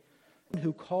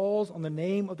who calls on the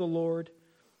name of the Lord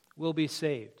will be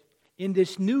saved. In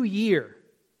this new year,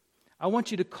 I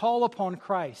want you to call upon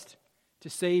Christ to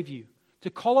save you, to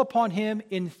call upon Him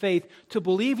in faith, to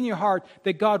believe in your heart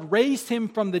that God raised Him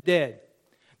from the dead,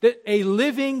 that a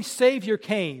living Savior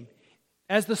came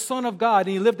as the Son of God,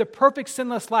 and He lived a perfect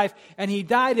sinless life, and He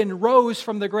died and rose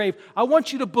from the grave. I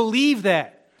want you to believe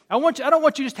that. I don't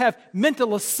want you to just have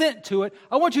mental assent to it.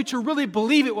 I want you to really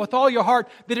believe it with all your heart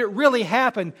that it really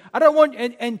happened.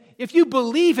 And if you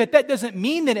believe it, that doesn't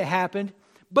mean that it happened,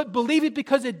 but believe it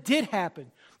because it did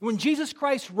happen. When Jesus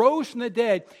Christ rose from the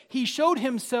dead, He showed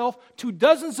Himself to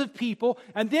dozens of people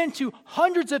and then to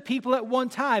hundreds of people at one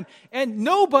time. And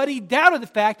nobody doubted the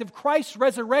fact of Christ's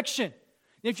resurrection.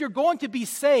 If you're going to be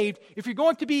saved, if you're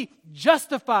going to be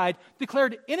justified,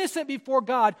 declared innocent before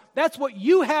God, that's what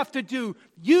you have to do.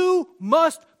 You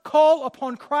must call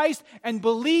upon Christ and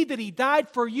believe that He died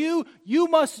for you. You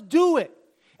must do it.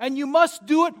 And you must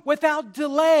do it without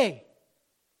delay.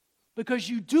 Because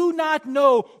you do not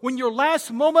know when your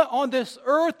last moment on this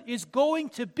earth is going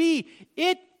to be.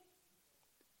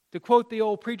 To quote the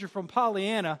old preacher from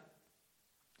Pollyanna,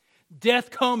 death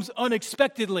comes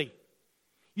unexpectedly.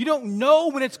 You don't know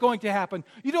when it's going to happen.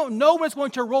 You don't know when it's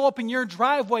going to roll up in your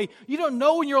driveway. You don't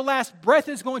know when your last breath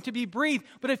is going to be breathed.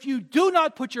 But if you do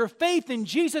not put your faith in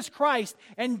Jesus Christ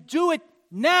and do it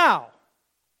now,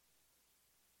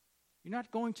 you're not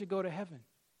going to go to heaven.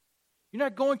 You're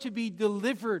not going to be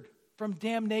delivered from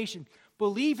damnation.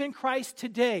 Believe in Christ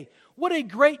today. What a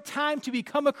great time to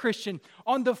become a Christian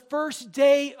on the first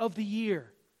day of the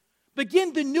year.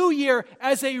 Begin the new year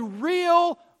as a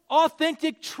real,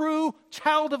 authentic, true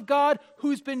child of God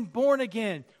who's been born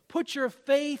again. Put your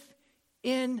faith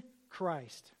in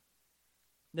Christ.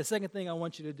 The second thing I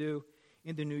want you to do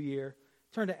in the new year,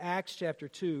 turn to Acts chapter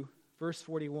 2, verse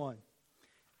 41.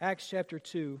 Acts chapter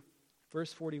 2,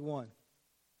 verse 41.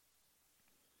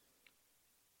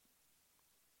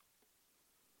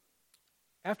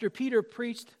 After Peter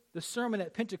preached the sermon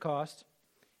at Pentecost,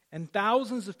 and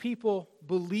thousands of people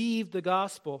believed the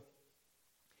gospel,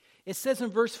 it says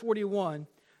in verse 41,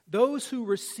 those who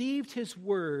received his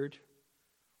word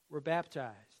were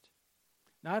baptized.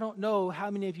 Now, I don't know how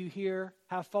many of you here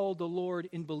have followed the Lord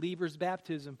in believer's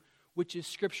baptism, which is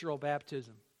scriptural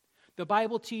baptism. The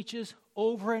Bible teaches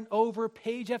over and over,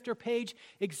 page after page,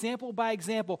 example by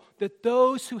example, that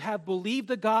those who have believed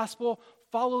the gospel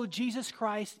follow Jesus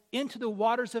Christ into the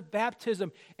waters of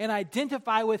baptism and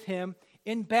identify with Him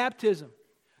in baptism.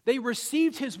 They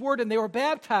received His word and they were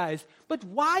baptized. But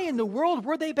why in the world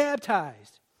were they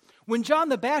baptized? When John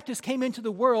the Baptist came into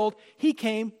the world,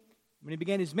 when he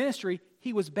began his ministry,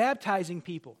 he was baptizing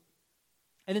people.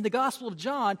 And in the Gospel of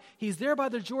John, he's there by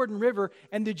the Jordan River,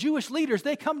 and the Jewish leaders,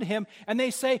 they come to him and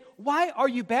they say, why are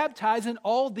you baptizing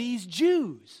all these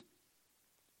Jews?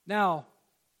 Now,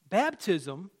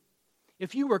 baptism,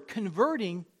 if you were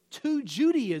converting to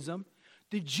Judaism,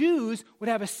 the Jews would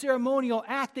have a ceremonial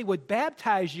act. They would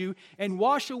baptize you and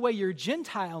wash away your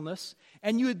Gentileness,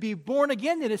 and you would be born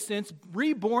again, in a sense,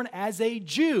 reborn as a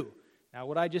Jew. Now,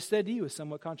 what I just said to you is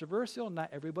somewhat controversial. Not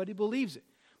everybody believes it,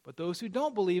 but those who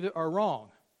don't believe it are wrong.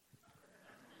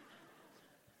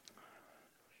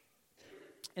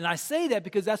 And I say that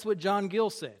because that's what John Gill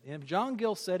said. And if John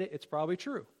Gill said it, it's probably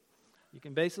true. You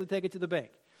can basically take it to the bank.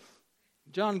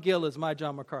 John Gill is my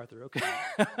John MacArthur,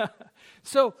 okay?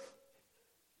 So,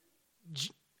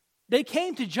 they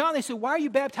came to John, they said, why are you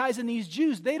baptizing these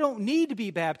Jews? They don't need to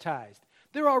be baptized.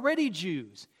 They're already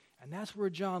Jews. And that's where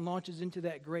John launches into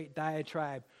that great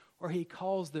diatribe where he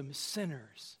calls them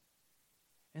sinners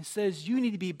and says, you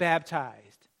need to be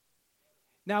baptized.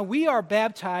 Now, we are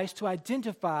baptized to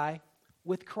identify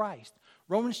with Christ.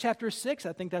 Romans chapter 6,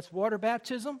 I think that's water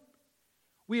baptism.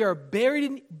 We are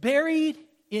buried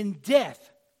in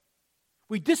death.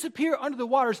 We disappear under the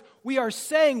waters. We are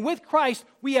saying with Christ,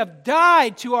 we have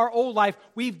died to our old life.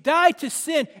 We've died to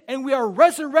sin, and we are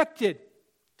resurrected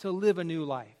to live a new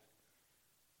life.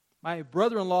 My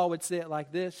brother-in-law would say it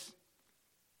like this.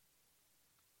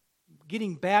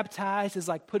 Getting baptized is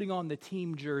like putting on the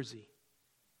team jersey.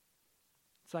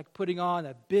 It's like putting on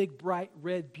a big, bright,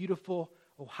 red, beautiful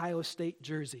Ohio State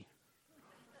jersey.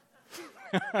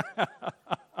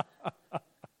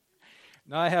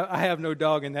 No, I have no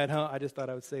dog in that hunt. I just thought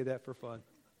I would say that for fun,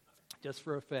 just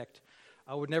for effect.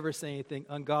 I would never say anything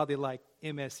ungodly like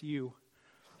MSU.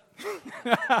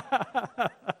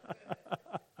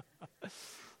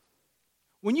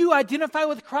 When you identify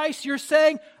with Christ, you're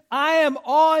saying, I am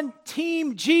on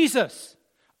Team Jesus.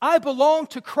 I belong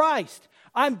to Christ.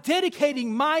 I'm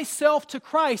dedicating myself to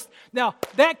Christ. Now,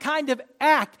 that kind of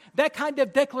act, that kind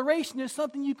of declaration is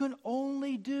something you can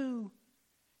only do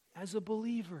as a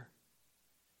believer,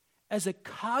 as a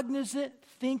cognizant,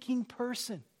 thinking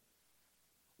person.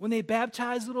 When they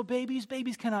baptize little babies,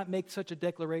 babies cannot make such a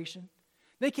declaration.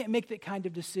 They can't make that kind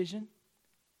of decision.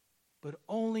 But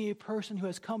only a person who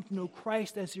has come to know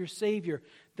Christ as your Savior,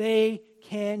 they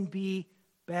can be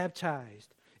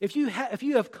baptized. If you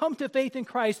have come to faith in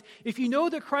Christ, if you know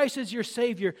that Christ is your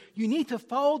Savior, you need to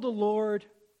follow the Lord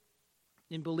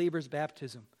in believer's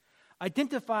baptism.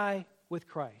 Identify with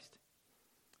Christ.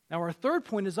 Now our third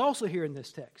point is also here in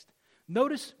this text.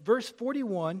 Notice verse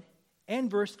 41 and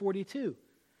verse 42.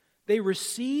 They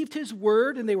received His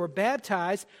word and they were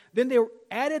baptized. Then they were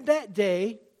added that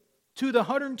day to the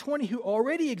 120 who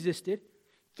already existed,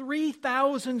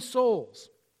 3,000 souls.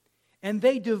 And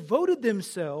they devoted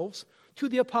themselves to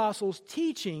the apostles'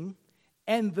 teaching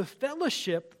and the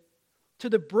fellowship, to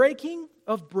the breaking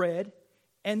of bread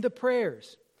and the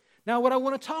prayers. Now, what I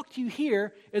want to talk to you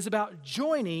here is about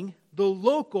joining the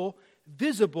local,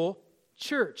 visible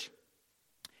church.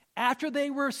 After they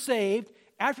were saved,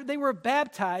 after they were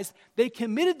baptized, they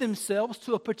committed themselves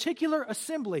to a particular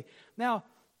assembly. Now,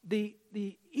 the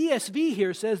ESV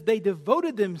here says they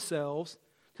devoted themselves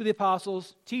to the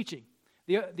apostles' teaching.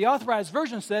 The Authorized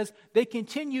Version says they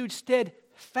continued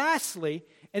steadfastly,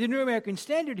 and the New American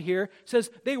Standard here says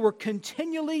they were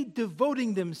continually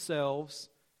devoting themselves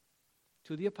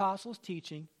to the apostles'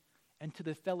 teaching and to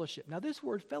the fellowship. Now, this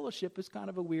word fellowship is kind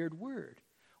of a weird word.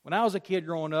 When I was a kid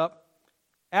growing up,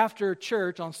 after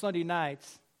church on Sunday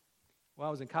nights, well,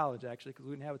 I was in college actually because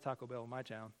we didn't have a Taco Bell in my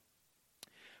town.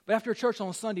 But after church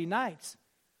on Sunday nights,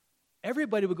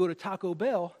 everybody would go to Taco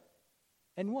Bell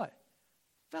and what?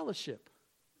 Fellowship.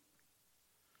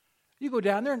 You go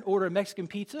down there and order a Mexican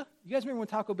pizza. You guys remember when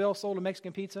Taco Bell sold a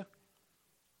Mexican pizza?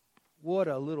 What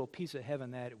a little piece of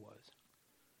heaven that it was.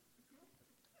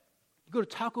 You go to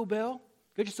Taco Bell,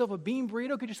 get yourself a bean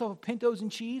burrito, get yourself a Pintos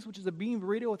and cheese, which is a bean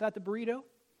burrito without the burrito,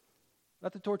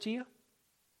 without the tortilla.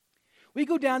 We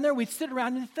go down there, we'd sit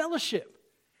around in fellowship.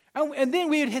 And then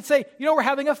we would say, we're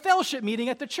having a fellowship meeting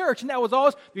at the church. And that was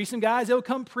always, there'd be some guys that would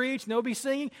come preach, and they would be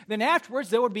singing. Then afterwards,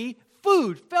 there would be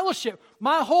food, fellowship.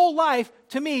 My whole life,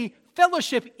 to me,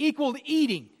 fellowship equaled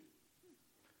eating.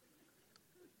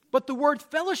 But the word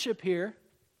fellowship here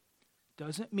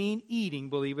doesn't mean eating,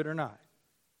 believe it or not.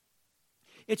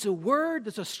 It's a word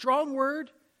that's a strong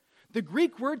word. The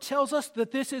Greek word tells us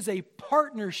that this is a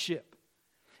partnership.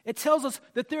 It tells us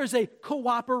that there is a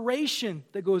cooperation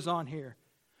that goes on here,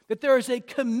 that there is a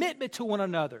commitment to one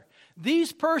another.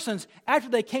 These persons, after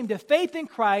they came to faith in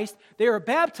Christ, they were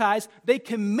baptized, they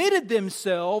committed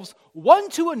themselves one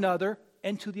to another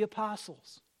and to the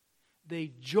apostles.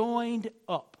 They joined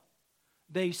up.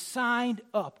 They signed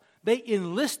up. They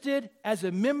enlisted as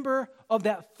a member of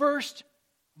that first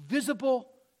visible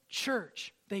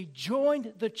church. They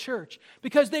joined the church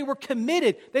because they were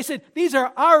committed. They said, these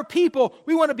are our people.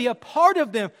 We want to be a part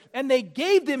of them. And they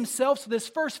gave themselves to this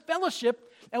first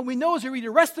fellowship. And we know as we read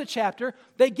the rest of the chapter,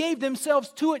 they gave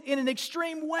themselves to it in an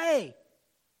extreme way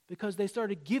because they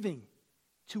started giving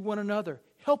to one another,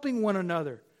 helping one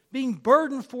another, being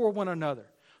burdened for one another.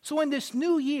 So in this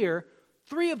new year,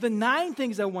 3 of the 9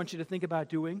 things I want you to think about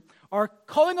doing are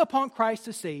calling upon Christ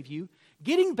to save you,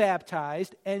 getting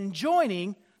baptized, and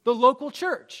joining the local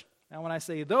church. Now, when I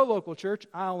say the local church,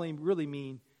 I only really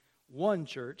mean one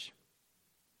church.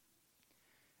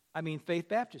 I mean Faith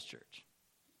Baptist Church.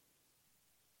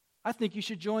 I think you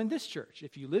should join this church.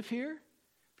 If you live here,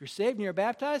 if you're saved and you're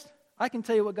baptized, I can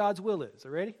tell you what God's will is. Are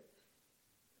you ready?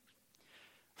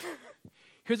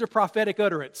 Here's a prophetic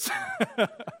utterance.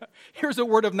 Here's a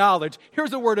word of knowledge.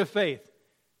 Here's a word of faith.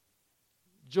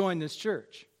 Join this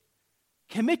church.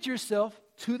 Commit yourself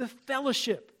to the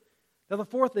fellowship. Now, the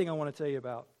 4th thing I want to tell you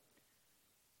about.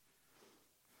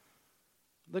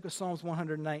 Look at Psalms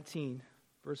 119,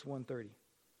 verse 130.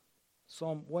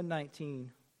 Psalm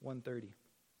 119, 130.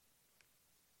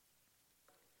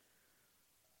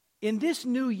 In this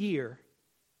new year,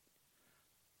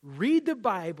 read the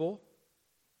Bible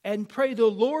and pray the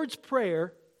Lord's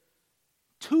Prayer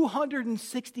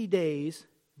 260 days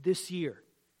this year.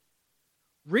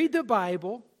 Read the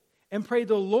Bible and pray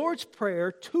the Lord's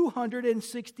Prayer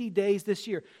 260 days this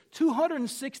year.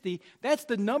 260, that's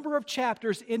the number of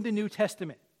chapters in the New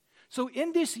Testament. So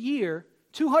in this year,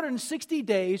 260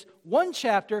 days, 1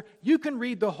 chapter, you can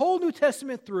read the whole New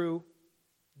Testament through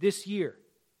this year.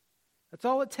 That's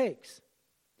all it takes.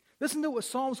 Listen to what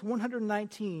Psalms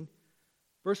 119,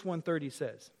 verse 130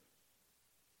 says.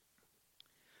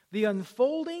 The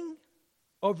unfolding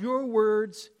of your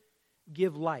words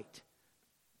give light.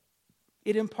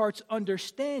 It imparts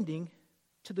understanding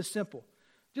to the simple.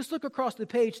 Just look across the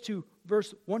page to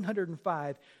verse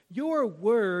 105, your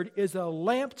word is a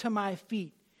lamp to my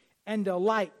feet and a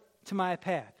light to my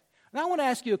path. And I want to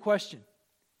ask you a question.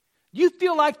 Do you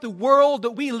feel like the world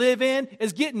that we live in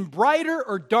is getting brighter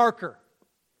or darker?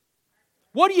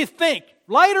 What do you think?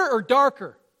 Lighter or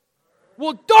darker?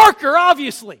 Well, darker,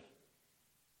 obviously.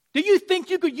 Do you think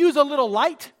you could use a little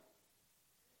light?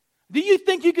 Do you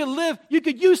think you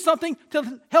could use something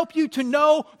to help you to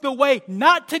know the way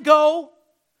not to go?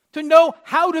 To know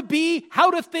how to be,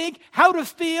 how to think, how to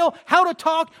feel, how to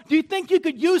talk? Do you think you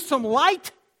could use some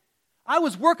light? I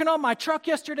was working on my truck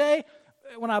yesterday.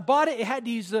 When I bought it, it had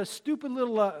these stupid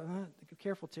little,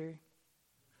 careful, Terry.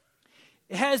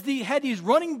 It had these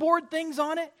running board things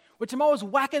on it, which I'm always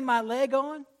whacking my leg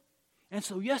on. And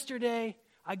so yesterday,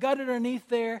 I got it underneath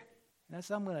there, and I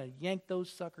said, I'm going to yank those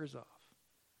suckers off.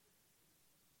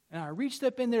 And I reached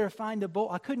up in there to find the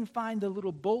bolt. I couldn't find the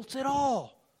little bolts at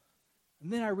all.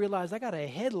 And then I realized I got a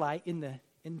headlight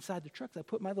inside the truck. So I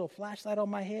put my little flashlight on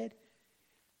my head,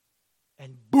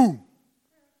 and boom!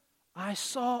 I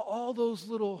saw all those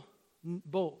little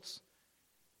bolts.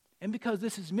 And because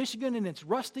this is Michigan and it's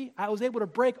rusty, I was able to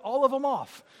break all of them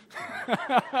off.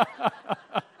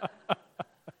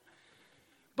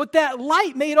 But that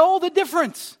light made all the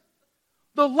difference.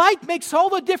 The light makes all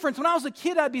the difference. When I was a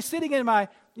kid, I'd be sitting in my,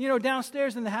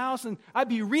 downstairs in the house, and I'd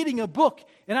be reading a book,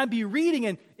 and I'd be reading,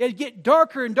 and it'd get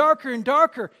darker and darker and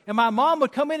darker, and my mom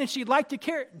would come in, and she'd light the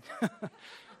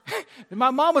and my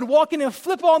mom would walk in and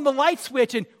flip on the light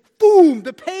switch, and boom,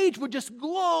 the page would just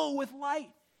glow with light.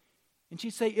 And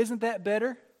she'd say, isn't that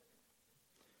better?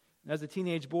 And as a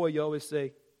teenage boy, you always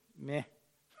say, meh.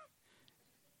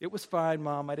 It was fine,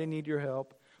 Mom. I didn't need your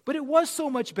help. But it was so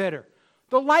much better.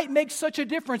 The light makes such a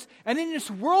difference. And in this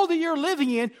world that you're living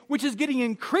in, which is getting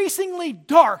increasingly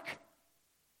dark,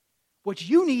 what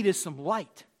you need is some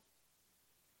light.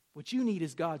 What you need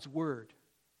is God's Word.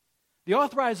 The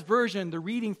Authorized Version, the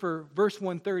reading for verse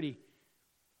 130,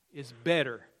 is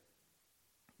better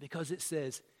because it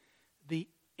says, the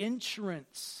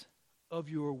entrance of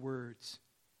your words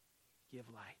give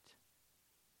light.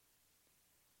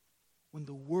 When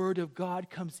the Word of God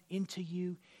comes into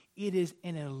you, it is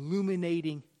an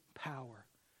illuminating power.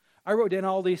 I wrote down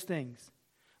all these things.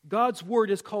 God's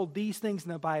Word is called these things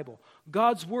in the Bible.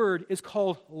 God's Word is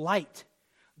called light.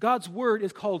 God's Word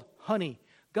is called honey.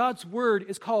 God's Word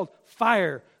is called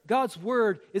fire. God's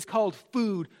Word is called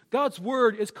food. God's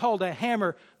Word is called a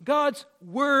hammer. God's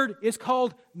Word is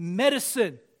called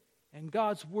medicine. And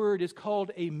God's Word is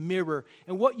called a mirror.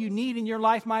 And what you need in your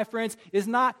life, my friends, is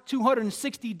not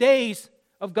 260 days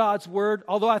of God's Word,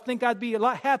 although I think I'd be a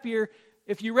lot happier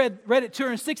if you read it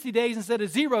 260 days instead of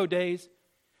 0 days.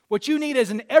 What you need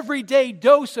is an everyday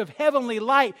dose of heavenly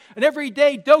light, an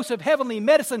everyday dose of heavenly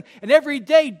medicine, an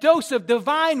everyday dose of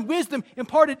divine wisdom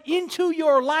imparted into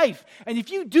your life. And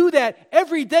if you do that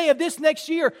every day of this next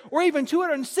year, or even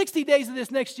 260 days of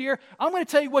this next year, I'm going to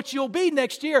tell you what you'll be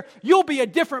next year. You'll be a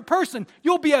different person.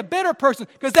 You'll be a better person,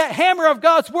 because that hammer of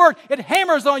God's Word, it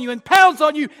hammers on you and pounds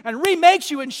on you and remakes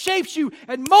you and shapes you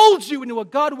and molds you into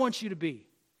what God wants you to be.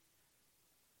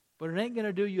 But it ain't going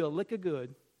to do you a lick of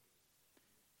good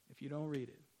if you don't read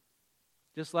it.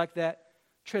 Just like that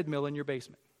treadmill in your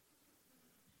basement.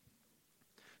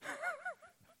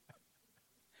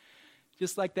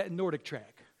 Just like that Nordic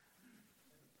track.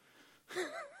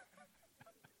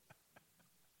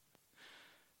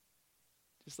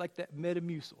 Just like that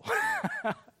Metamucil.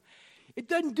 It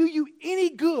doesn't do you any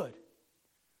good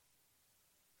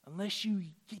unless you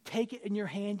take it in your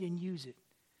hand and use it.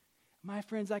 My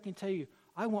friends, I can tell you,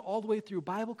 I went all the way through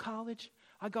Bible college.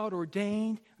 I got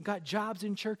ordained, got jobs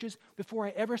in churches before I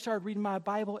ever started reading my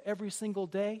Bible every single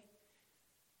day.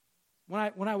 When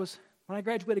I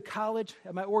graduated college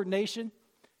at my ordination,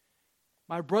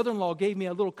 my brother-in-law gave me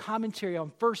a little commentary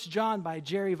on 1 John by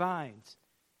Jerry Vines.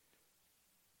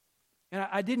 And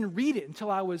I didn't read it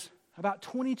until I was about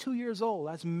 22 years old.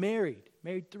 I was married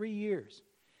 3 years,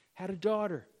 had a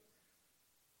daughter.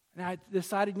 And I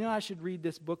decided, I should read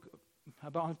this book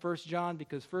about 1 John,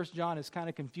 because 1 John is kind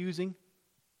of confusing.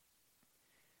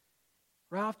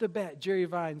 Right off the bat, Jerry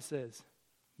Vines says,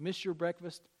 miss your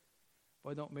breakfast?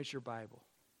 Boy, don't miss your Bible.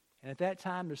 And at that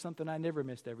time, there's something I never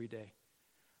missed every day.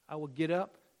 I would get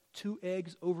up, 2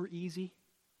 eggs over easy,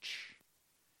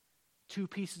 2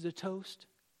 pieces of toast,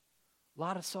 a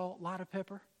lot of salt, a lot of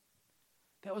pepper.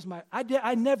 That was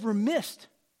I never missed.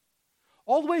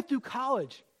 All the way through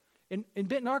college. In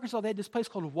Benton, Arkansas, they had this place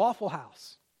called Waffle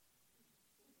House.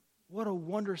 What a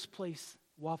wondrous place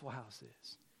Waffle House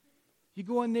is. You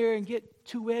go in there and get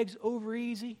 2 eggs over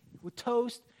easy with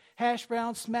toast, hash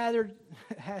browns smothered,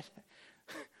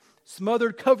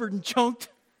 covered, and chunked.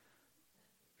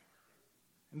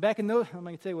 And back in those, I'm not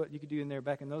going to tell you what you could do in there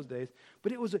back in those days,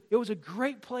 but it was a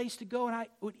great place to go, and I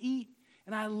would eat,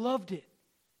 and I loved it.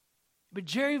 But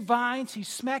Jerry Vines, he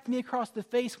smacked me across the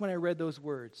face when I read those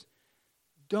words.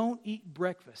 Don't eat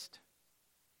breakfast.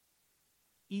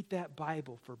 Eat that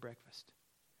Bible for breakfast.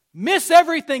 Miss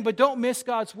everything, but don't miss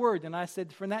God's word. And I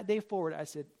said, from that day forward, I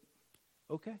said,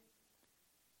 okay. And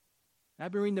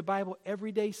I've been reading the Bible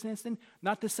every day since then.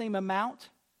 Not the same amount,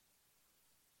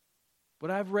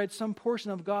 but I've read some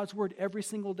portion of God's word every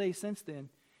single day since then.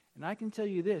 And I can tell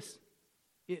you this,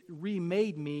 it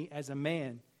remade me as a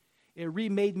man. It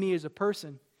remade me as a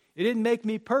person. It didn't make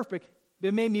me perfect, but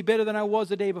it made me better than I was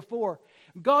the day before.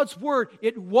 God's word,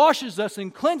 it washes us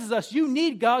and cleanses us. You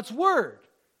need God's word.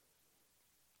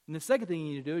 And the second thing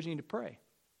you need to do is you need to pray.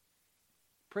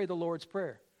 Pray the Lord's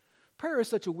Prayer. Prayer is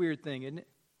such a weird thing, isn't it?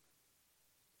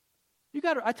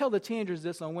 I tell the teenagers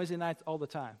this on Wednesday nights all the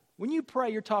time. When you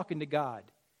pray, you're talking to God.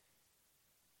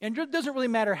 And it doesn't really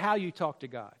matter how you talk to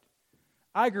God.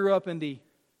 I grew up in the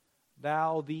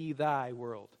thou, thee, thy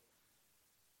world,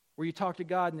 where you talk to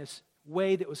God in this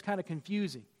way that was kind of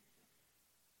confusing.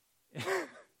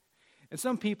 And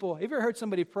some people, have you ever heard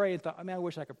somebody pray and thought, I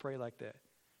wish I could pray like that.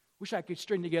 Wish I could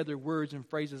string together words and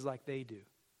phrases like they do.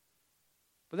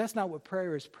 But that's not what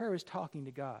prayer is. Prayer is talking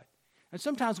to God. And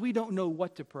sometimes we don't know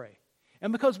what to pray.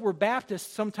 And because we're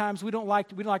Baptists, sometimes we don't like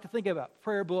to think about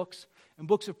prayer books and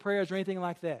books of prayers or anything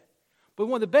like that. But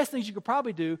one of the best things you could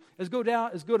probably do is go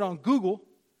on Google,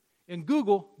 and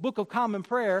Google Book of Common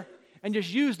Prayer, and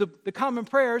just use the common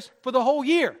prayers for the whole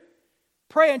year.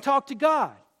 Pray and talk to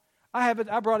God. I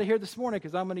brought it here this morning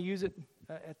because I'm going to use it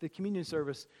at the communion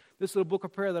service. This little book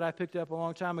of prayer that I picked up a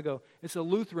long time ago. It's a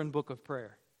Lutheran book of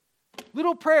prayer.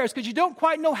 Little prayers, because you don't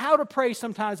quite know how to pray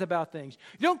sometimes about things.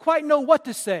 You don't quite know what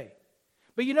to say.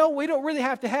 But we don't really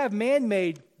have to have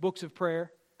man-made books of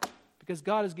prayer, because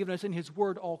God has given us in His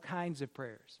Word all kinds of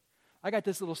prayers. I got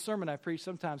this little sermon I preach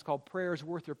sometimes called Prayers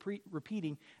Worth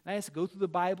Repeating. And I just go through the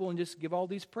Bible and just give all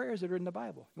these prayers that are in the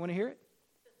Bible. You want to hear it?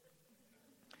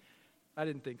 I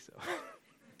didn't think so.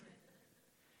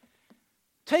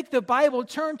 Take the Bible,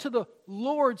 turn to the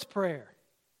Lord's Prayer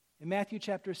in Matthew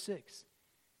chapter 6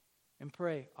 and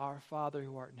pray, Our Father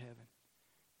who art in heaven,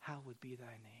 hallowed be thy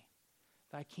name.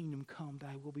 Thy kingdom come,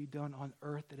 thy will be done on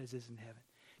earth as it is in heaven.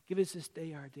 Give us this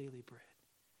day our daily bread.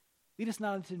 Lead us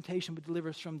not into temptation, but deliver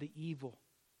us from the evil.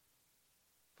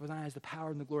 For thine is the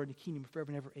power and the glory and the kingdom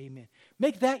forever and ever. Amen.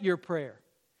 Make that your prayer.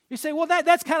 You say, well,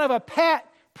 that's kind of a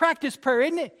practice prayer,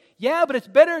 isn't it? Yeah, but it's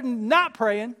better than not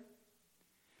praying.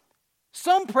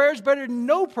 Some prayer is better than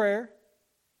no prayer.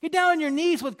 Get down on your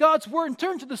knees with God's word and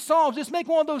turn to the Psalms. Just make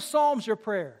one of those Psalms your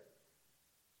prayer.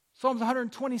 Psalms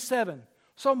 127,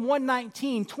 Psalm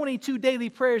 119, 22 daily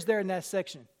prayers there in that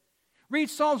section. Read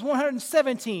Psalms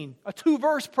 117, a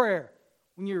 2-verse prayer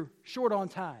when you're short on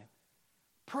time.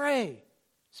 Pray.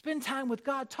 Spend time with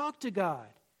God. Talk to God.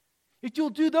 If you'll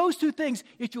do those two things,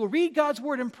 if you'll read God's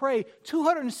word and pray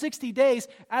 260 days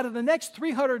out of the next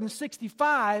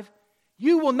 365,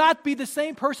 you will not be the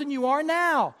same person you are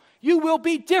now. You will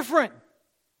be different.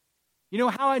 You know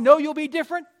how I know you'll be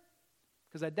different?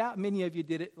 Because I doubt many of you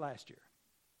did it last year.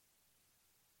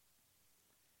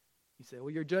 You say,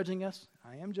 well, you're judging us.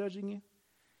 I am judging you.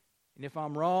 And if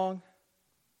I'm wrong,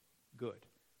 good.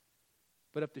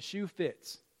 But if the shoe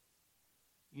fits,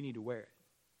 you need to wear it.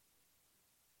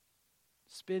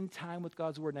 Spend time with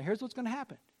God's word. Now, here's what's going to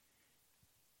happen.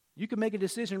 You can make a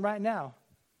decision right now.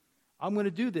 I'm going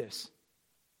to do this.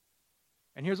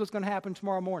 And here's what's going to happen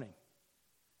tomorrow morning.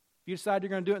 If you decide you're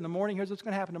going to do it in the morning, here's what's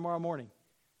going to happen tomorrow morning.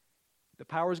 The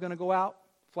power is going to go out,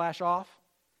 flash off,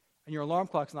 and your alarm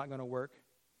clock's not going to work.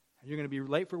 And you're going to be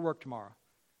late for work tomorrow.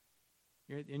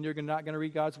 And you're not going to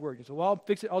read God's word. You say, well, I'll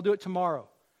fix it. I'll do it tomorrow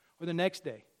or the next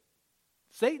day.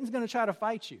 Satan's going to try to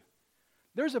fight you.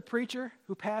 There's a preacher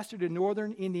who pastored in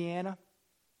northern Indiana.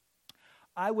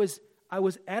 I was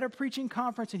at a preaching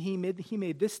conference, and he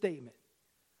made this statement.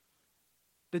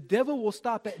 The devil will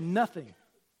stop at nothing.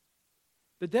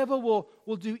 The devil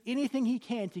will do anything he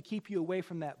can to keep you away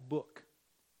from that book.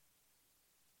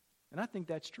 And I think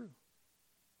that's true.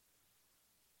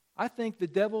 I think the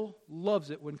devil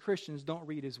loves it when Christians don't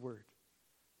read his word.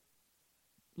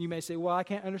 You may say, well, I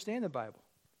can't understand the Bible.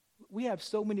 We have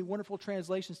so many wonderful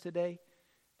translations today.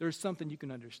 There's something you can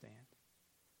understand.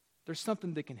 There's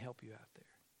something that can help you out there.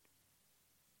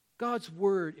 God's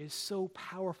word is so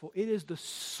powerful. It is the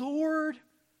sword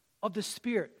of the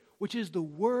Spirit, which is the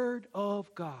word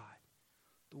of God.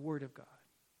 The word of God.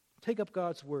 Take up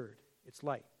God's word. It's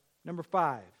light. Number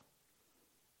 5.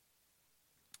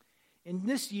 In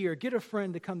this year, get a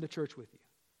friend to come to church with you.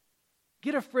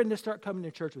 Get a friend to start coming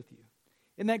to church with you.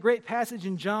 In that great passage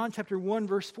in John chapter 1,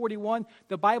 verse 41,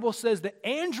 the Bible says that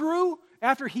Andrew,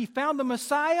 after he found the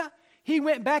Messiah, he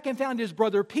went back and found his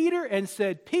brother Peter and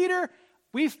said, Peter,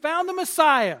 we found the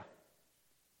Messiah.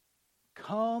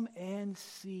 Come and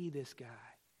see this guy.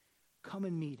 Come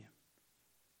and meet him.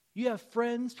 You have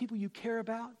friends, people you care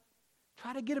about.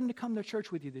 Try to get them to come to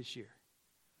church with you this year.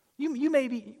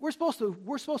 We're supposed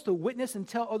to witness and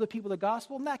tell other people the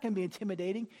gospel, and that can be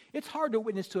intimidating. It's hard to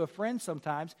witness to a friend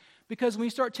sometimes, because when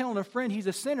you start telling a friend he's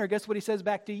a sinner, guess what he says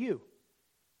back to you?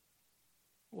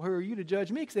 Well, who are you to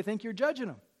judge me? Because they think you're judging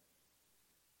them.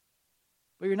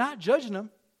 But you're not judging them.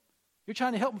 You're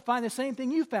trying to help them find the same thing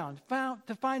you found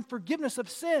to find forgiveness of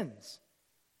sins.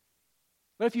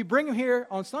 But if you bring them here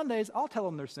on Sundays, I'll tell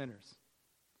them they're sinners.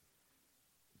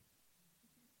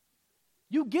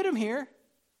 You get them here,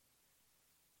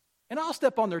 and I'll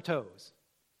step on their toes.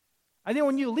 And then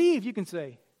when you leave, you can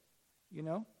say,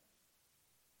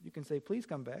 please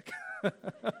come back.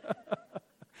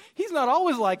 He's not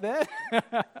always like that.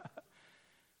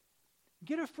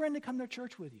 Get a friend to come to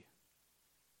church with you.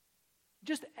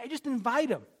 Just invite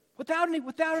them without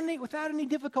any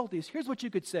difficulties. Here's what you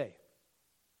could say.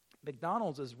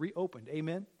 McDonald's is reopened.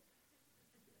 Amen.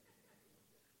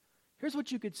 Here's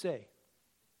what you could say.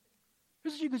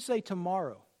 Here's what you could say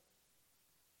tomorrow.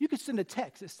 You could send a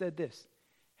text that said this.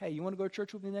 Hey, you want to go to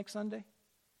church with me next Sunday?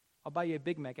 I'll buy you a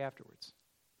Big Mac afterwards.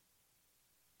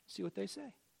 See what they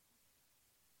say.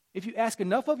 If you ask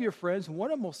enough of your friends,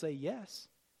 one of them will say yes.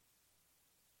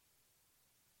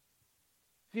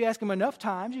 If you ask them enough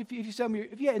times, if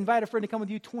you invite a friend to come with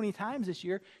you 20 times this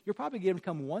year, you'll probably get them to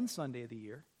come one Sunday of the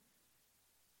year.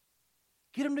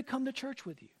 Get them to come to church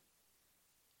with you.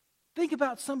 Think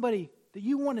about somebody that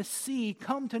you want to see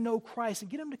come to know Christ and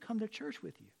get them to come to church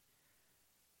with you.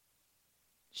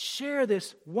 Share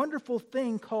this wonderful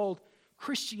thing called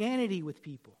Christianity with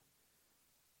people.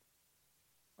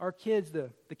 Our kids,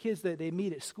 the kids that they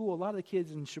meet at school, a lot of the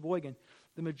kids in Sheboygan,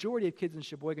 the majority of kids in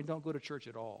Sheboygan don't go to church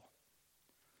at all.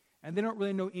 And they don't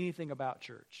really know anything about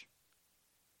church.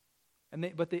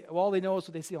 But all they know is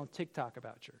what they see on TikTok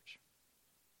about church.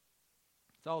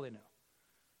 That's all they know.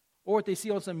 Or what they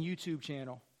see on some YouTube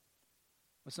channel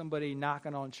with somebody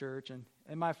knocking on church. And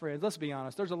my friends, let's be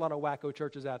honest, there's a lot of wacko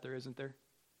churches out there, isn't there?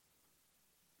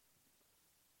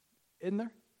 Isn't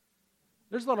there?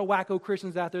 There's a lot of wacko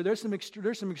Christians out there. There's some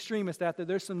extremists out there.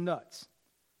 There's some nuts.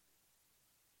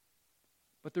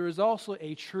 But there is also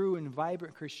a true and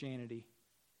vibrant Christianity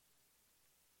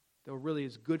that really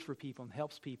is good for people and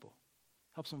helps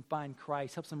them find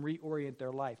Christ, helps them reorient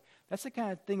their life. That's the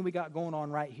kind of thing we got going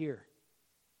on right here.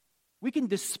 We can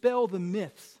dispel the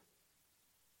myths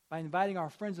by inviting our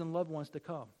friends and loved ones to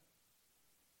come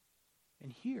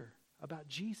and hear about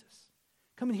Jesus.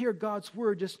 Come and hear God's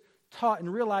word just taught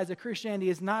and realize that Christianity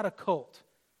is not a cult,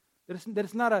 that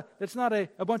it's not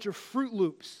a bunch of Fruit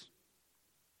Loops.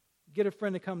 Get a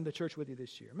friend to come to church with you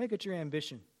this year. Make it your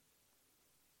ambition.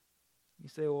 You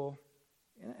say, well,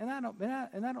 and I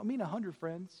don't mean 100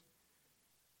 friends.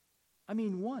 I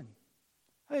mean one.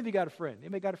 How many of you got a friend?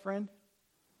 Anybody got a friend?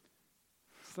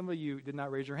 Some of you did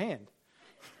not raise your hand.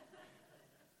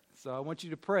 So I want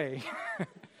you to pray.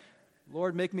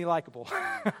 Lord, make me likable.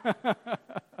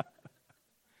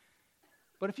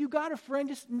 But if you got a friend,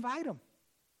 just invite them.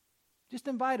 Just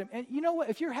invite them. And you know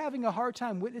what? If you're having a hard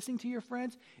time witnessing to your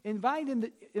friends, inviting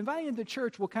them to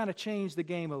church will kind of change the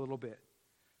game a little bit.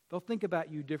 They'll think about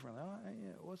you differently. Oh,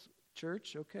 yeah, what's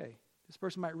church? Okay. This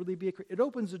person might really be a Christian. It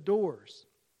opens the doors.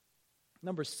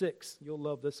 Number 6, you'll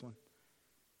love this one.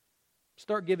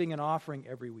 Start giving an offering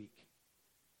every week.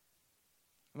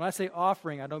 When I say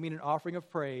offering, I don't mean an offering of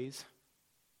praise.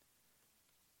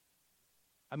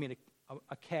 I mean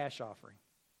a cash offering.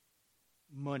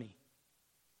 Money.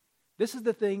 This is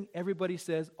the thing everybody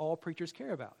says all preachers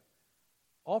care about.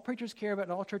 All preachers care about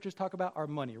and all churches talk about are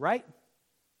money, right?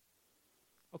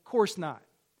 Of course not.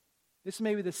 This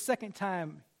may be the second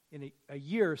time in a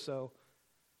year or so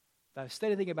that I've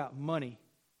studied thinking about money.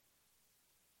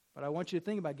 But I want you to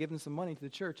think about giving some money to the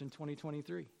church in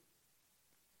 2023.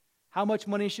 How much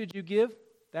money should you give?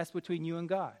 That's between you and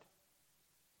God.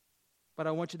 But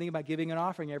I want you to think about giving an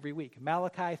offering every week.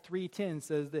 Malachi 3:10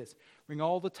 says this, bring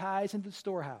all the tithes into the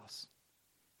storehouse.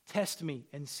 Test me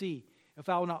and see if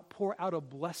I will not pour out a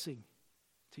blessing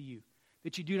to you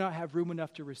that you do not have room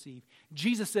enough to receive.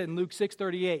 Jesus said in Luke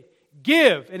 6:38,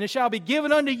 give, and it shall be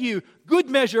given unto you. Good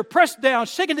measure, pressed down,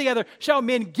 shaken together, shall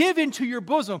men give into your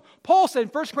bosom. Paul said in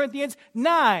 1 Corinthians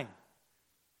 9,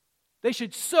 they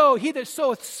should sow. He that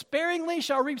soweth sparingly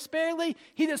shall reap sparingly.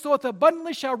 He that soweth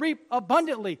abundantly shall reap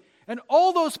abundantly. And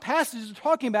all those passages are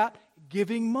talking about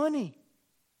giving money.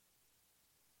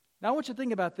 Now, I want you to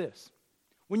think about this.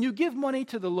 When you give money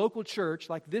to the local church,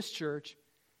 like this church,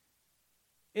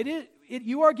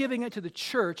 you are giving it to the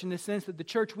church in the sense that the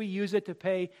church, we use it to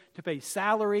pay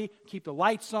salary, keep the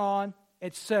lights on,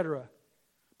 etc.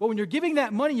 But when you're giving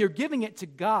that money, you're giving it to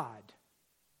God.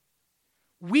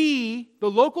 We, the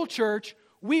local church,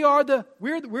 we're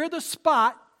the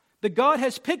spot that God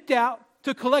has picked out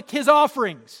to collect His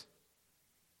offerings.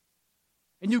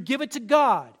 And you give it to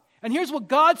God. And here's what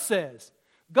God says.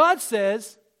 God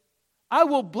says, I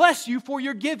will bless you for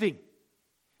your giving.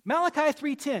 Malachi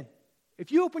 3:10.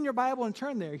 If you open your Bible and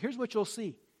turn there, here's what you'll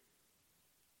see.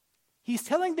 He's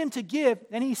telling them to give,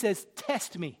 and He says,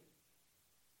 test me.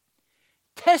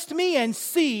 Test me and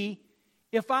see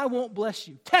if I won't bless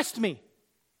you. Test me.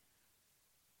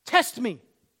 Test me.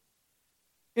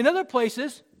 In other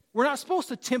places, we're not supposed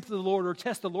to tempt the Lord or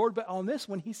test the Lord, but on this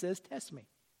one, He says, test me.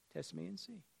 Test me and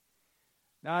see.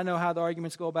 Now, I know how the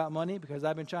arguments go about money because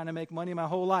I've been trying to make money my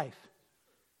whole life.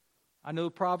 I know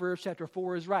Proverbs chapter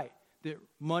 4 is right, that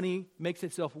money makes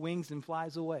itself wings and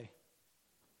flies away.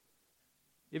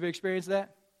 You ever experienced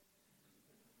that?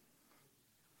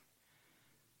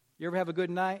 You ever have a good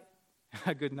night?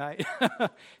 A good night.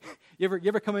 You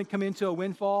ever come into a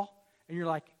windfall and you're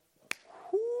like,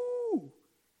 whoo!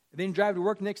 And then you drive to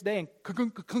work the next day and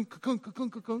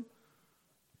ka-kunk.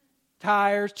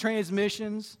 Tires,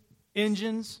 transmissions,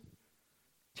 engines,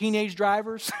 teenage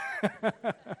drivers.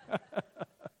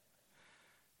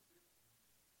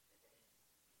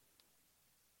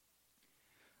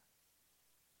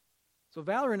 So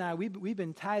Valerie and I, we've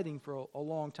been tithing for a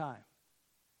long time.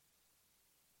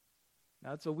 Now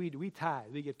that's what we do. We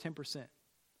tithe. We give 10%.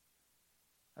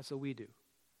 That's what we do.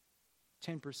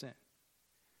 10%.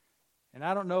 And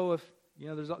I don't know if,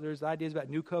 there's ideas about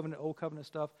new covenant, old covenant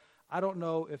stuff. I don't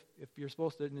know if you're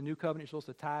supposed to, in the new covenant, you're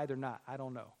supposed to tithe or not. I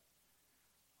don't know.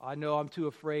 I know I'm too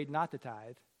afraid not to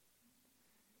tithe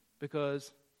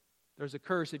because there's a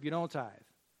curse if you don't tithe.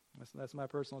 That's my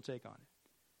personal take on it.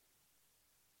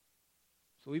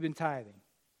 So we've been tithing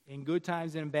in good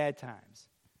times and in bad times.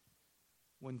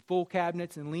 When full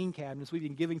cabinets and lean cabinets, we've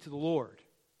been giving to the Lord.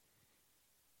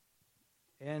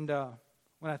 And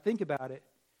when I think about it,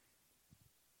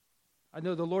 I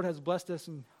know the Lord has blessed us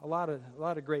in a lot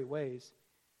of great ways.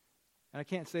 And I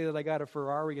can't say that I got a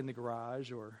Ferrari in the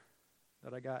garage or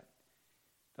that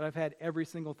I've had every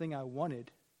single thing I wanted.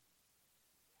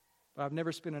 But I've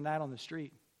never spent a night on the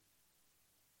street.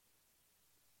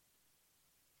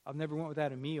 I've never went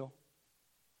without a meal.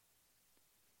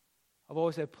 I've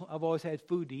always had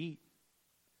food to eat.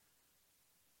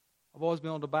 I've always been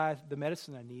able to buy the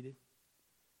medicine I needed.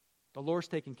 The Lord's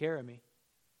taken care of me.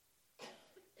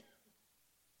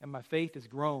 And my faith has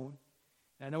grown.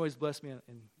 And I know He's blessed me.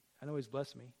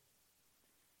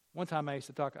 One time I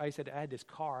had this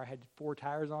car. I had 4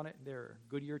 tires on it. They're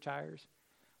Goodyear tires.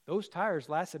 Those tires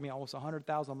lasted me almost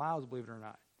 100,000 miles, believe it or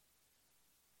not.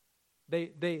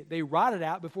 They rotted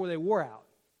out before they wore out.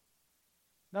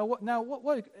 Now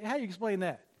how do you explain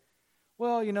that?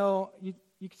 Well, you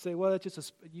could say, well, that's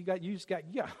just you just got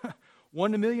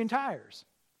 1 in a million tires.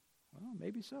 Well,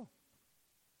 maybe so.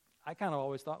 I kind of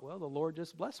always thought, well, the Lord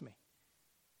just blessed me.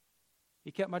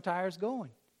 He kept my tires going.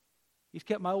 He's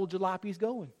kept my old jalopies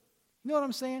going. You know what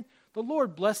I'm saying? The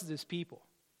Lord blesses His people.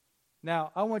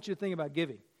 Now, I want you to think about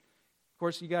giving. Of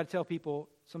course, you got to tell people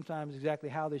sometimes exactly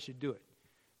how they should do it.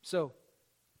 So,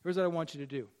 here's what I want you to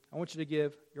do. I want you to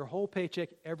give your whole paycheck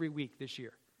every week this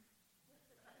year.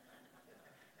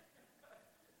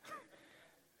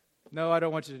 No, I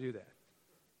don't want you to do that.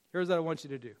 Here's what I want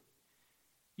you to do.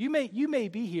 You may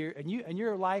be here and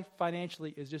your life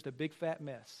financially is just a big fat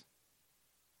mess.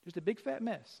 Just a big fat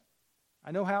mess.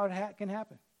 I know how it can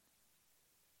happen.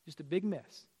 Just a big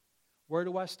mess. Where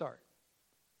do I start?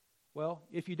 Well,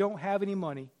 if you don't have any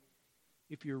money,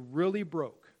 if you're really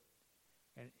broke,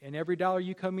 and every dollar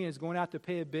you come in is going out to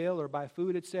pay a bill or buy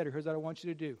food, etc., here's what I want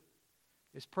you to do.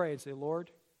 Is pray and say,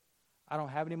 Lord, I don't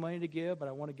have any money to give, but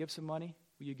I want to give some money.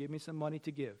 Will you give me some money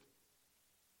to give?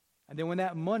 And then when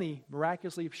that money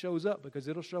miraculously shows up, because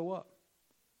it'll show up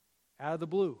out of the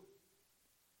blue,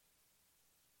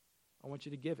 I want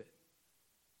you to give it.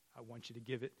 I want you to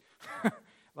give it.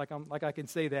 like I can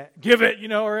say that. Give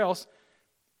it, or else.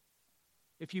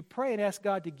 If you pray and ask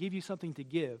God to give you something to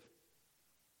give,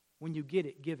 when you get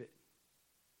it, give it.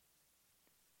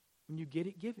 When you get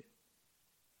it, give it.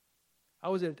 I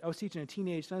was teaching a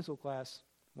teenage Sunday school class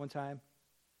one time,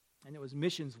 and it was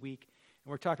missions week,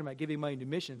 and we're talking about giving money to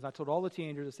missions. And I told all the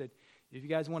teenagers, I said, if you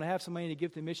guys want to have some money to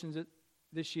give to missions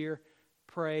this year,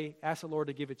 pray, ask the Lord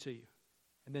to give it to you.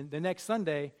 And then the next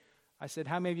Sunday, I said,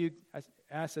 how many of you,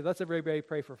 I said, let's everybody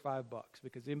pray for $5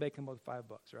 because anybody come up with $5,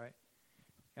 right?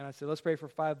 And I said, let's pray for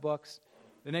 $5.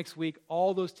 The next week,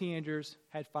 all those teenagers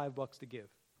had $5 to give.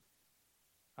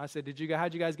 I said,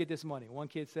 how'd you guys get this money? One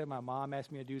kid said, my mom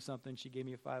asked me to do something. She gave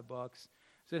me $5. I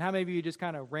said, how many of you just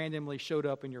kind of randomly showed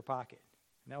up in your pocket?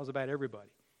 And that was about everybody.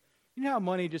 You know how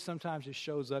money just sometimes just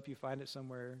shows up? You find it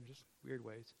somewhere, just weird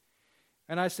ways.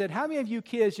 And I said, how many of you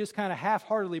kids just kind of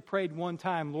half-heartedly prayed one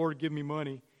time, Lord, give me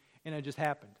money, and it just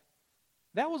happened?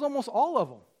 That was almost all of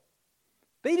them.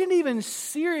 They didn't even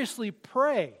seriously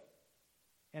pray,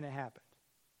 and it happened.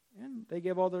 And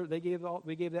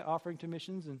we gave that offering to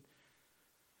missions, and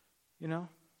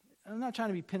I'm not trying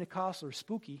to be Pentecostal or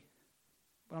spooky,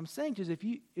 but I'm saying is if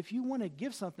you want to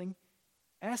give something,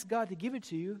 ask God to give it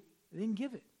to you, then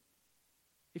give it.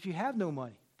 If you have no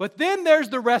money. But then there's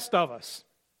the rest of us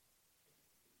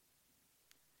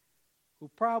who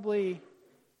probably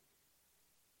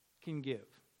can give.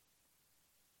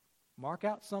 Mark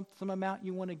out some amount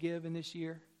you want to give in this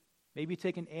year. Maybe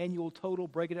take an annual total,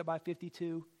 break it up by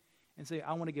 52, and say,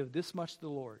 I want to give this much to the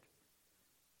Lord.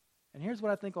 And here's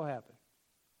what I think will happen.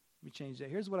 Let me change that.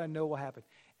 Here's what I know will happen.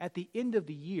 At the end of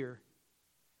the year,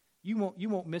 you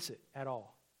won't miss it at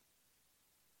all.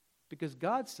 Because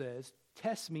God says,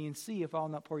 test me and see if I'll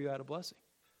not pour you out a blessing.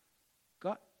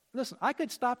 God, listen, I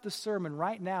could stop the sermon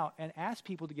right now and ask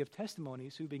people to give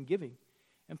testimonies who've been giving,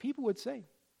 and people would tell you.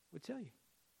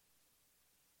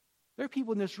 There are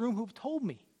people in this room who've told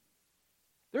me.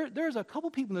 There's a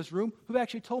couple people in this room who've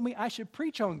actually told me I should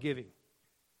preach on giving.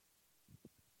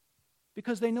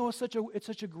 Because they know it's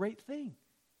such a great thing.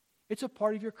 It's a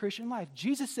part of your Christian life.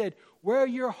 Jesus said, where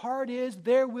your heart is,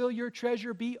 there will your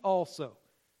treasure be also.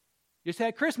 Just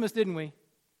had Christmas, didn't we?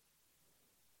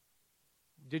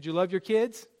 Did you love your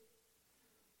kids?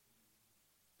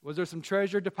 Was there some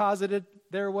treasure deposited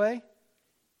their way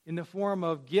in the form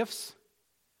of gifts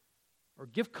or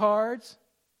gift cards?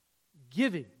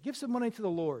 Giving. Give some money to the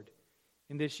Lord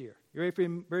in this year. You ready for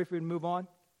me to move on?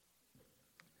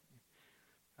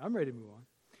 I'm ready to move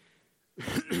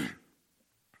on.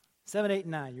 7, 8,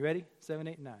 and 9. You ready? 7,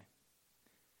 8, and 9.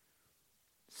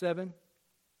 7.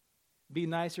 Be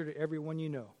nicer to everyone you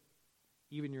know,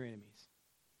 even your enemies.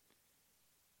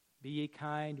 Be ye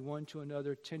kind one to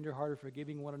another, tenderhearted,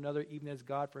 forgiving one another, even as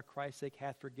God for Christ's sake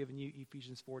hath forgiven you.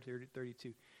 Ephesians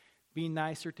 4:32. Be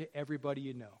nicer to everybody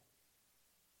you know.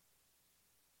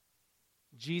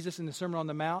 Jesus in the Sermon on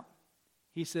the Mount,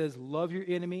 he says, love your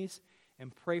enemies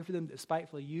and pray for them that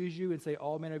spitefully use you and say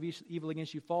all manner of evil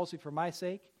against you falsely for my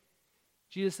sake.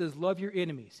 Jesus says, love your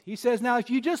enemies. He says, now if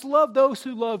you just love those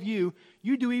who love you,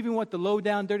 you do even what the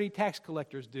low-down, dirty tax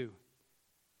collectors do.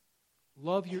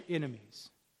 Love your enemies.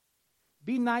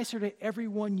 Be nicer to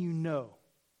everyone you know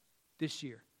this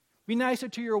year. Be nicer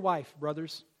to your wife,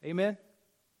 brothers. Amen?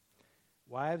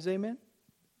 Wives, amen?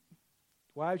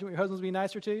 Wives, you want your husbands to be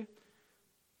nicer to you?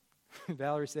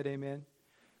 Valerie said amen.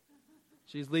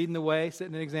 She's leading the way,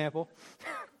 setting an example.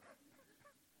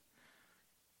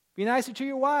 Be nicer to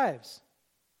your wives.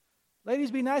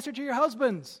 Ladies, be nicer to your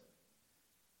husbands.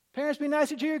 Parents, be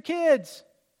nicer to your kids.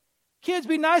 Kids,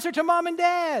 be nicer to mom and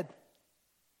dad.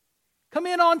 Come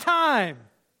in on time.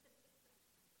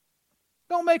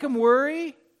 Don't make them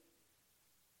worry.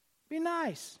 Be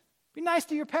nice. Be nice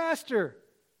to your pastor.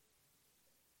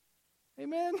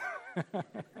 Amen?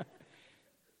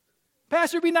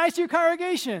 Pastor, be nice to your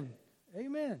congregation.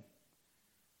 Amen.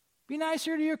 Be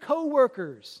nicer to your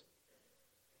co-workers.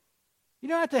 You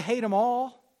don't have to hate them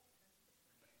all.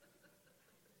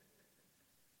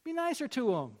 Be nicer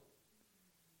to them.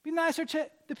 Be nicer to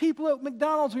the people at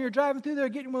McDonald's when you're driving through there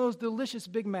getting one of those delicious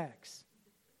Big Macs.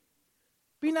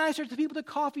 Be nicer to the people at the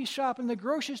coffee shop and the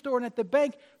grocery store and at the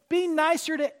bank. Be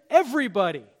nicer to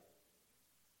everybody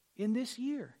in this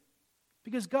year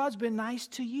because God's been nice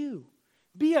to you.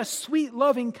 Be a sweet,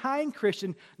 loving, kind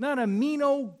Christian, not a mean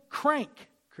old crank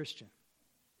Christian.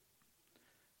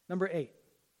 Number 8.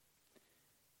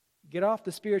 Get off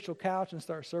the spiritual couch and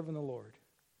start serving the Lord.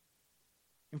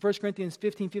 In 1 Corinthians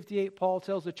 15:58, Paul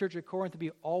tells the church at Corinth to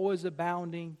be always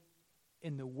abounding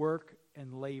in the work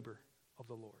and labor of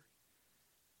the Lord.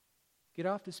 Get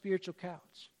off the spiritual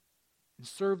couch and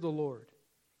serve the Lord.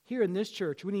 Here in this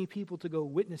church, we need people to go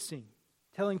witnessing,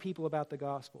 telling people about the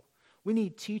gospel. We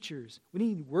need teachers. We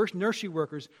need nursery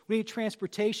workers. We need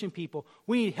transportation people.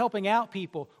 We need helping out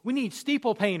people. We need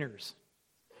steeple painters.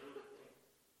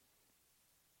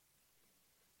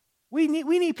 We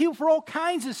need people for all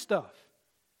kinds of stuff.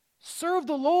 Serve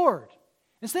the Lord.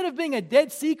 Instead of being a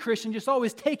Dead Sea Christian, just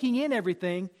always taking in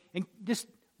everything and just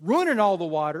ruining all the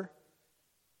water,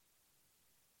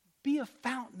 be a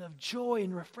fountain of joy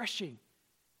and refreshing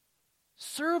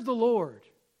Serve the Lord.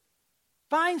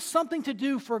 Find something to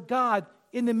do for God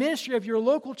in the ministry of your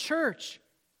local church.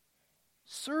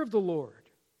 Serve the Lord.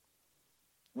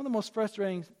 One of the most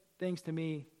frustrating things to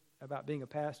me about being a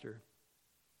pastor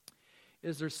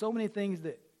is there's so many things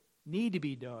that need to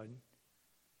be done,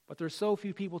 but there's so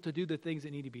few people to do the things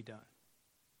that need to be done.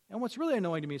 And what's really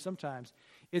annoying to me sometimes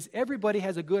is everybody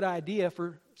has a good idea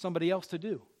for somebody else to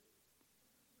do.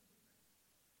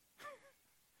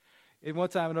 And one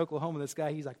time in Oklahoma, this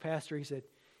guy, he's like, Pastor, he said,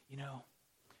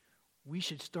 we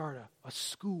should start a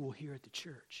school here at the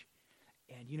church.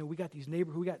 And, we got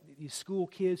we got these school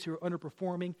kids who are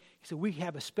underperforming. He said, we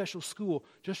have a special school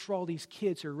just for all these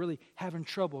kids who are really having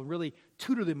trouble, and really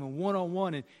tutor them in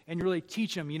one-on-one and really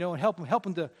teach them, and help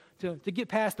them to get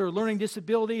past their learning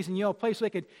disabilities, and, a place where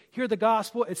they could hear the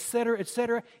gospel, et cetera, et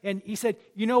cetera. And he said,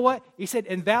 you know what? He said,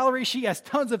 and Valerie, she has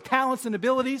tons of talents and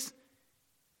abilities.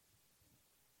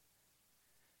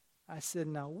 I said,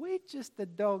 now wait just a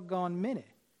doggone minute.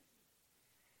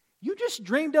 You just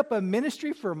dreamed up a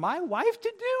ministry for my wife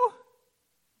to do?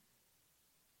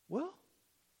 Well,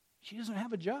 she doesn't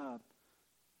have a job.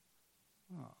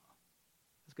 Oh,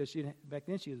 that's because back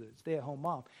then she was a stay-at-home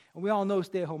mom. And we all know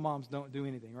stay-at-home moms don't do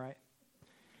anything, right?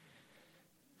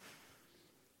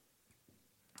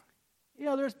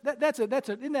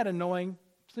 Isn't that annoying?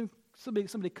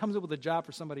 Somebody comes up with a job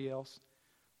for somebody else.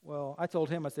 Well, I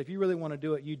told him, I said, if you really want to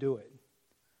do it, you do it.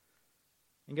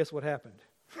 And guess what happened?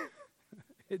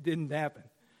 It didn't happen.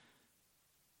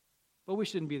 But we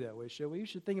shouldn't be that way, should we? We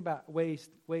should think about ways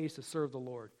to serve the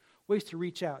Lord, ways to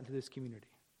reach out into this community.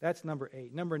 That's number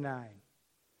 8. Number 9.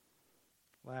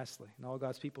 Lastly, and all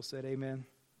God's people said amen.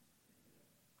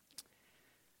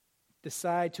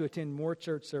 Decide to attend more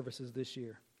church services this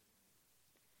year.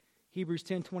 Hebrews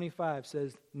 10:25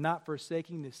 says, not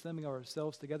forsaking the assembling of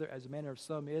ourselves together as the manner of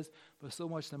some is, but so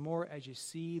much the more as you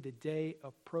see the day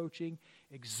approaching,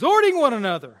 exhorting one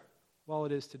another while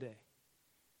it is today.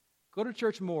 Go to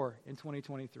church more in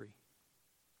 2023.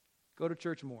 Go to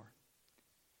church more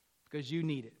because you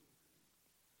need it.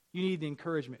 You need the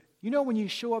encouragement. When you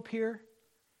show up here,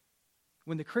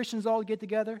 when the Christians all get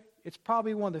together, it's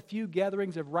probably one of the few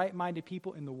gatherings of right-minded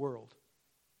people in the world.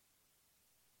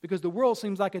 Because the world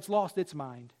seems like it's lost its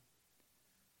mind.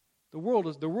 The world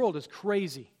is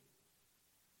crazy.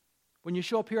 When you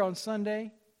show up here on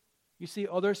Sunday, you see,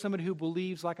 there's somebody who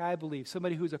believes like I believe,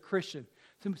 somebody who's a Christian,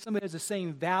 somebody who has the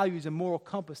same values and moral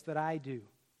compass that I do.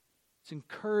 It's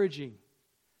encouraging.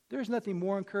 There's nothing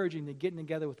more encouraging than getting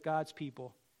together with God's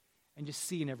people and just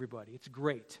seeing everybody. It's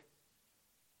great.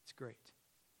 It's great.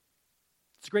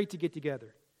 It's great to get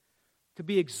together, to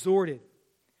be exhorted.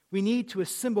 We need to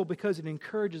assemble because it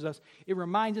encourages us. It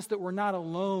reminds us that we're not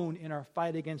alone in our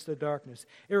fight against the darkness.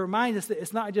 It reminds us that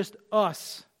it's not just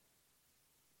us.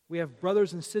 We have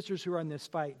brothers and sisters who are in this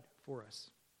fight for us.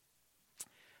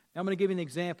 Now I'm going to give you an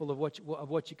example of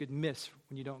what you could miss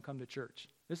when you don't come to church.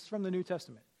 This is from the New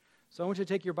Testament. So I want you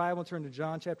to take your Bible and turn to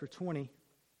John chapter 20,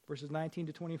 verses 19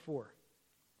 to 24.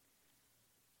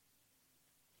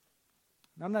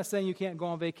 Now I'm not saying you can't go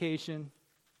on vacation,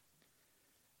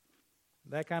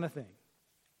 that kind of thing.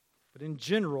 But in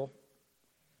general,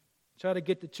 try to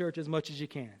get to church as much as you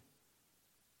can.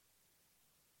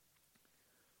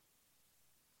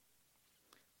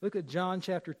 Look at John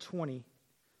chapter 20,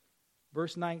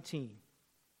 verse 19.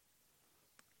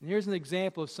 And here's an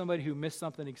example of somebody who missed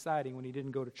something exciting when he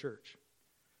didn't go to church.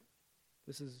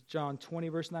 This is John 20,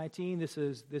 verse 19. This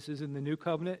is in the new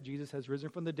covenant. Jesus has risen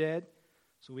from the dead,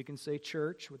 so we can say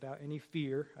church without any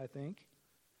fear, I think.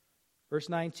 Verse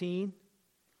 19,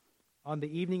 on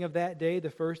the evening of that day, the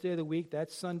first day of the week,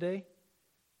 that's Sunday.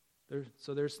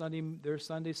 Their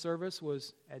Sunday service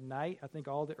was at night. I think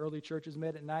all the early churches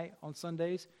met at night on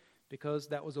Sundays because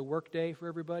that was a work day for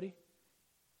everybody.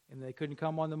 And they couldn't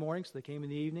come on the morning, so they came in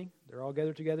the evening. They're all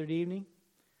gathered together in the evening.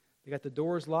 They got the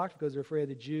doors locked because they're afraid of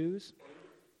the Jews.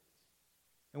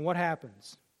 And what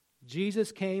happens?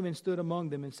 Jesus came and stood among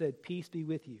them and said, "Peace be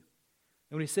with you."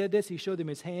 And when he said this, he showed them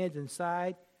his hands and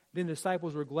side. Then the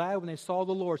disciples were glad when they saw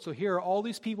the Lord. So here are all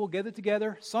these people gathered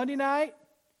together Sunday night.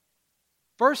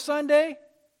 First Sunday,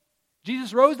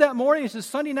 Jesus rose that morning. It's a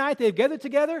Sunday night. They've gathered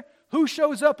together. Who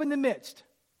shows up in the midst?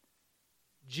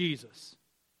 Jesus.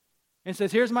 And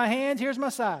says, here's my hands, here's my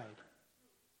side.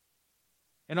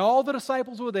 And all the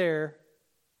disciples were there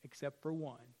except for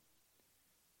one.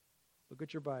 Look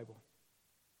at your Bible.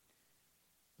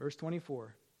 Verse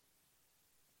 24.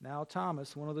 Now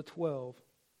Thomas, one of the 12,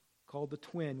 called the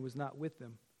twin, was not with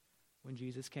them when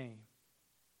Jesus came.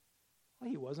 Well,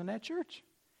 he wasn't at church.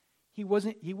 He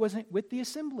wasn't with the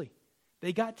assembly.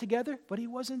 They got together, but he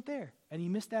wasn't there. And he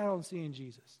missed out on seeing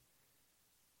Jesus.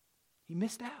 He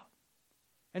missed out.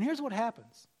 And here's what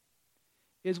happens,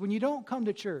 is when you don't come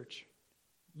to church,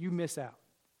 you miss out.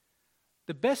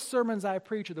 The best sermons I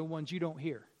preach are the ones you don't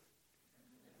hear.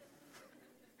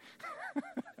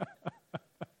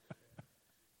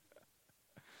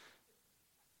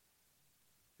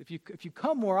 If you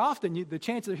come more often, the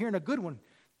chances of hearing a good one,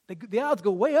 the odds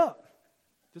go way up.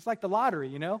 Just like the lottery,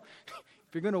 you know.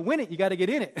 If you're going to win it, you got to get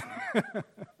in it.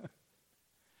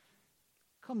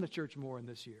 Come to church more in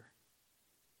this year.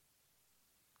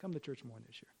 Come to church more in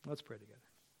this year. Let's pray together.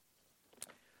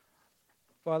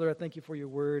 Father, I thank you for your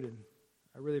word, and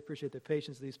I really appreciate the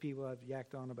patience of these people I've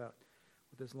yacked on about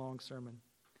with this long sermon.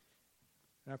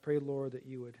 And I pray, Lord, that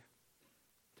you would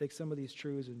take some of these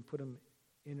truths and put them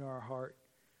in our heart.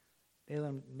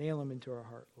 Nail them into our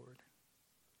heart, Lord.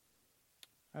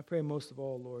 I pray most of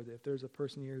all, Lord, that if there's a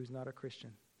person here who's not a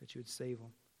Christian, that you would save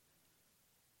them,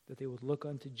 that they would look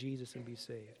unto Jesus and be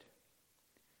saved.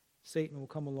 Satan will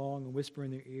come along and whisper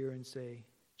in their ear and say,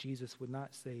 Jesus would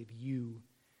not save you.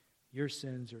 Your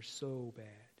sins are so bad.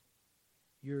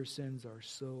 Your sins are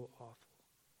so awful.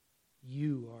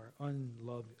 You are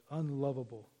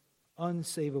unlovable,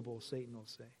 unsavable, Satan will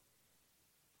say.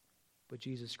 But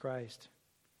Jesus Christ,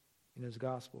 in his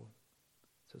gospel,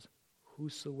 says,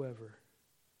 whosoever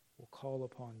will call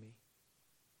upon me,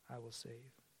 I will save.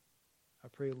 I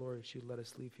pray, Lord, that you let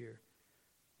us leave here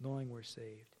knowing we're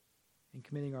saved and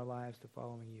committing our lives to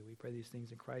following you. We pray these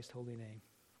things in Christ's holy name.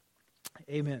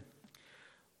 Amen.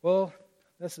 Well,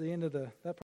 that's the end of that part.